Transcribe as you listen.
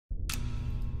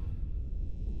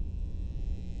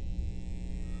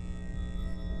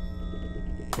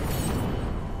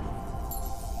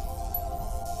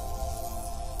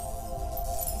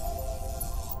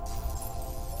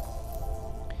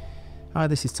Hi,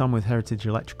 this is Tom with Heritage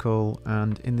Electrical,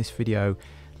 and in this video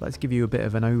let's give you a bit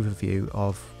of an overview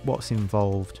of what's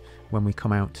involved when we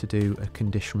come out to do a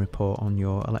condition report on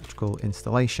your electrical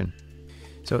installation.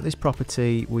 So at this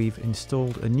property we've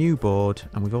installed a new board,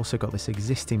 and we've also got this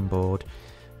existing board.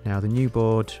 Now the new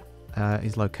board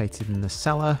is located in the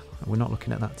cellar. We're not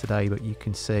looking at that today, but you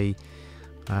can see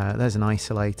there's an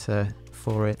isolator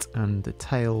for it, and the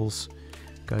tails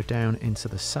go down into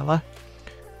the cellar.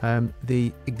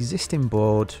 The existing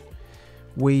board,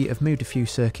 we have moved a few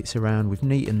circuits around, we've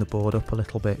neatened the board up a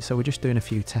little bit, so we're just doing a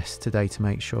few tests today to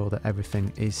make sure that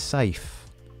everything is safe.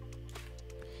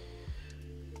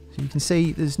 So you can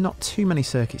see there's not too many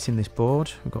circuits in this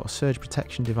board. We've got a surge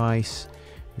protection device,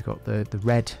 we've got the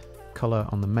red colour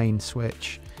on the main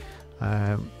switch,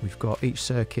 we've got each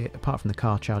circuit, apart from the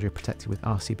car charger, protected with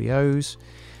RCBOs.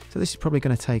 So this is probably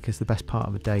going to take us the best part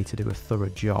of a day to do a thorough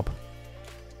job.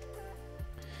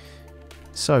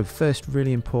 So first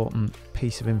really important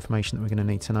piece of information that we're going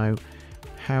to need to know: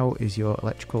 how is your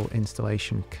electrical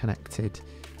installation connected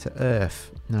to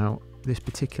earth? Now this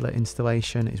particular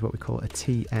installation is what we call a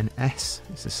TNS.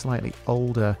 It's a slightly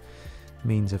older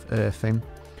means of earthing,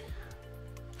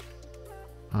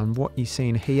 and what you're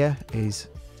seeing here is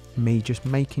me just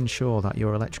making sure that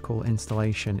your electrical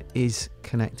installation is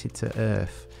connected to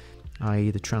earth, i.e.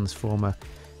 the transformer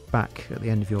back at the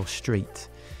end of your street.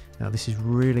 Now this is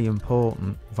really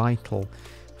important, vital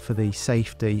for the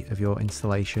safety of your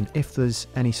installation. If there's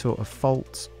any sort of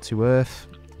fault to earth,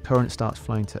 current starts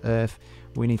flowing to earth,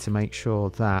 we need to make sure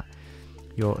that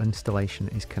your installation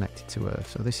is connected to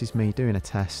earth. So this is me doing a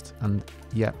test, and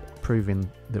yep,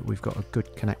 proving that we've got a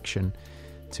good connection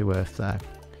to earth there.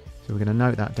 So we're going to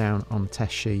note that down on the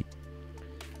test sheet,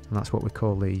 and that's what we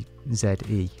call the ZE,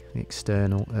 the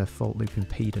external earth fault loop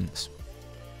impedance.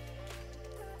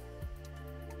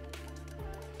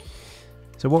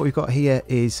 So what we've got here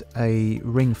is a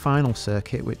ring final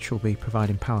circuit, which will be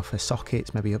providing power for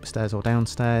sockets, maybe upstairs or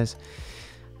downstairs.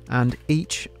 And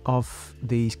each of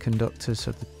these conductors,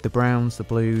 so the browns, the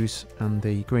blues and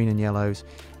the green and yellows,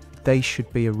 they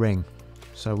should be a ring.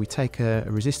 So we take a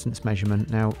resistance measurement.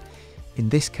 Now in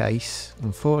this case,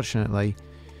 unfortunately,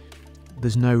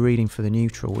 there's no reading for the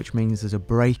neutral, which means there's a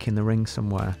break in the ring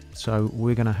somewhere. So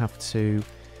we're going to have to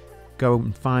go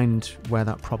and find where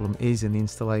that problem is in the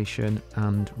installation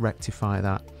and rectify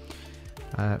that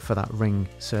for that ring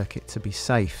circuit to be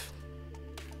safe.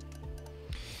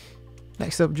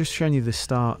 Next up, I'm just showing you the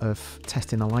start of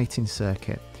testing a lighting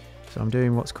circuit. So I'm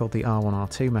doing what's called the R1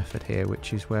 R2 method here,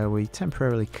 which is where we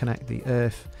temporarily connect the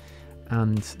earth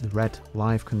and the red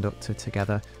live conductor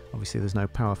together. Obviously there's no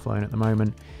power flowing at the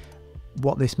moment.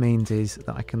 What this means is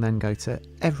that I can then go to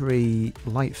every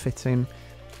light fitting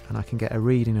and I can get a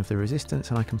reading of the resistance,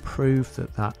 and I can prove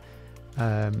that that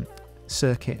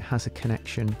circuit has a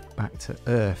connection back to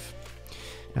earth.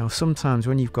 Now sometimes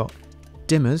when you've got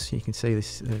dimmers, you can see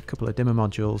this, a couple of dimmer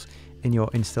modules in your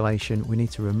installation, we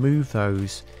need to remove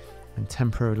those and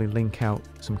temporarily link out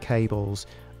some cables,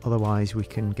 otherwise we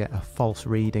can get a false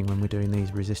reading when we're doing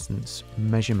these resistance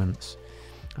measurements.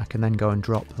 I can then go and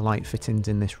drop the light fittings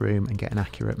in this room and get an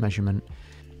accurate measurement.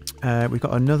 We've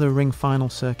got another ring final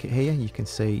circuit here. You can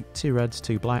see two reds,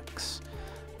 two blacks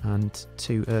and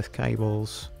two earth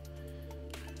cables,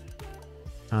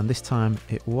 and this time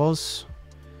it was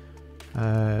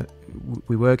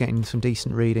we were getting some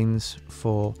decent readings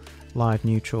for live,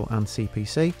 neutral and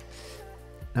CPC.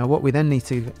 Now what we then need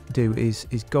to do is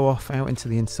go off out into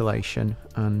the installation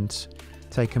and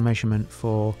take a measurement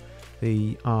for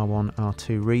the R1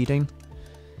 R2 reading.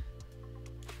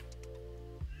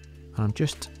 I'm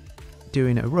just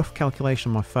doing a rough calculation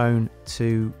on my phone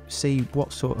to see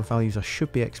what sort of values I should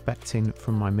be expecting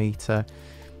from my meter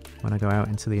when I go out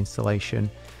into the installation.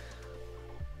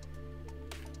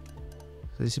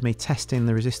 So this is me testing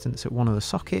the resistance at one of the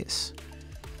sockets.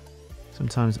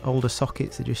 Sometimes older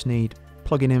sockets, they just need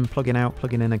plugging in, plugging out,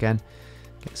 plugging in again,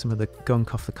 get some of the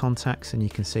gunk off the contacts, and you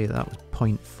can see that that was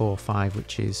 0.45,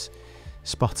 which is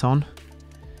spot on.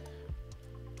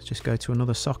 Let's just go to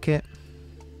another socket.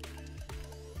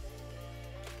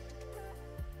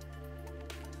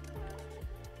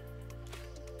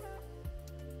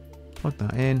 Plug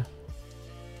that in.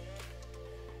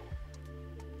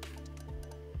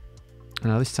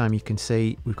 Now this time you can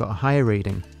see we've got a higher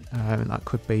reading. That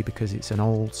could be because it's an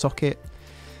old socket,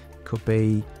 it could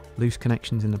be loose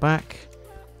connections in the back,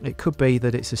 it could be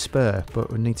that it's a spur,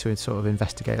 but we need to sort of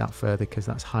investigate that further because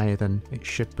that's higher than it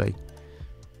should be.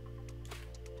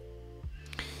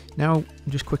 Now I'll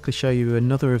just quickly show you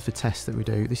another of the tests that we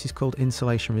do. This is called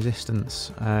insulation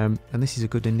resistance, and this is a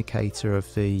good indicator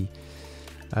of the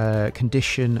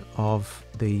condition of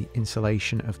the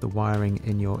insulation of the wiring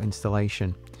in your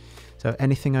installation. So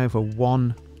anything over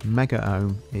 1 mega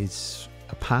ohm is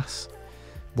a pass.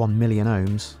 1 million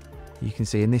ohms, you can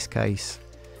see in this case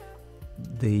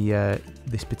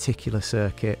this particular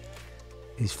circuit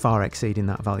is far exceeding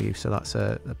that value, so that's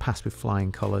a pass with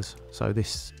flying colours. So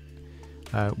this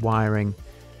wiring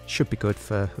should be good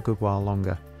for a good while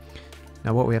longer.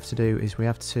 Now what we have to do is we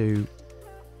have to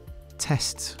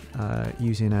test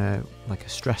using a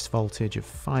stress voltage of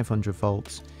 500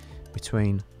 volts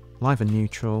between live and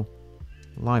neutral,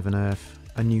 live and earth,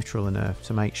 and neutral and earth,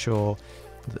 to make sure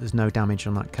that there's no damage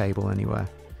on that cable anywhere.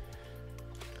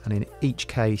 And in each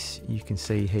case you can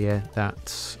see here that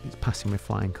it's passing with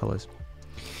flying colours.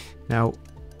 Now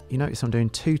you notice I'm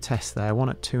doing 2 tests there, one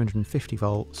at 250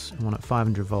 volts and one at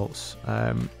 500 volts.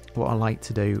 What I like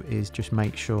to do is just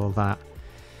make sure that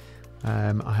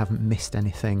I haven't missed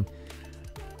anything,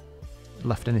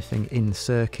 left anything in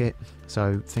circuit,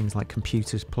 so things like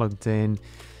computers plugged in,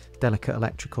 delicate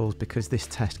electricals, because this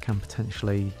test can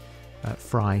potentially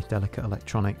fry delicate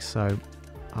electronics. So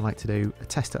I like to do a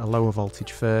test at a lower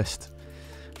voltage first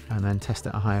and then test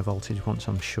at a higher voltage once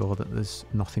I'm sure that there's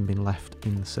nothing been left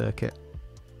in the circuit.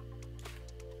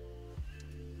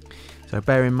 So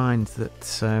bear in mind that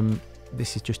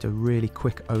this is just a really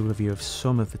quick overview of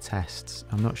some of the tests.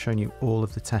 I'm not showing you all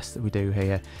of the tests that we do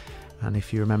here, and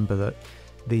if you remember that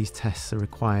these tests are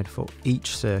required for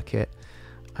each circuit,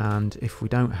 and if we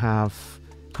don't have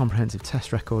comprehensive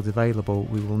test records available,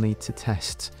 we will need to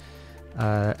test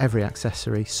every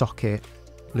accessory, socket,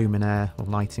 luminaire or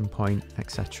lighting point,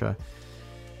 etc.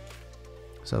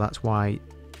 So that's why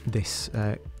this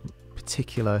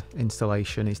particular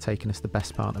installation is taking us the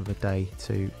best part of a day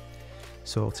to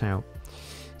sort out.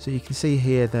 So you can see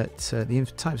here that the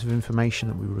types of information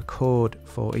that we record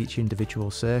for each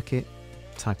individual circuit,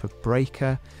 type of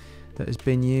breaker that has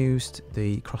been used,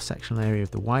 the cross-sectional area of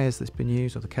the wires that's been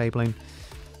used or the cabling,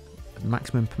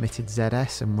 maximum permitted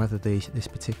ZS and whether this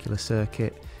particular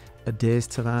circuit adheres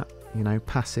to that, you know,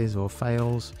 passes or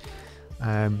fails.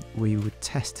 We would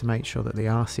test to make sure that the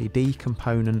RCD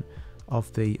component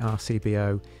of the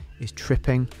RCBO is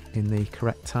tripping in the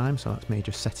correct time, so that's me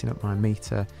just setting up my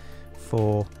meter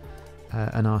for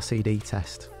an RCD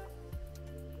test.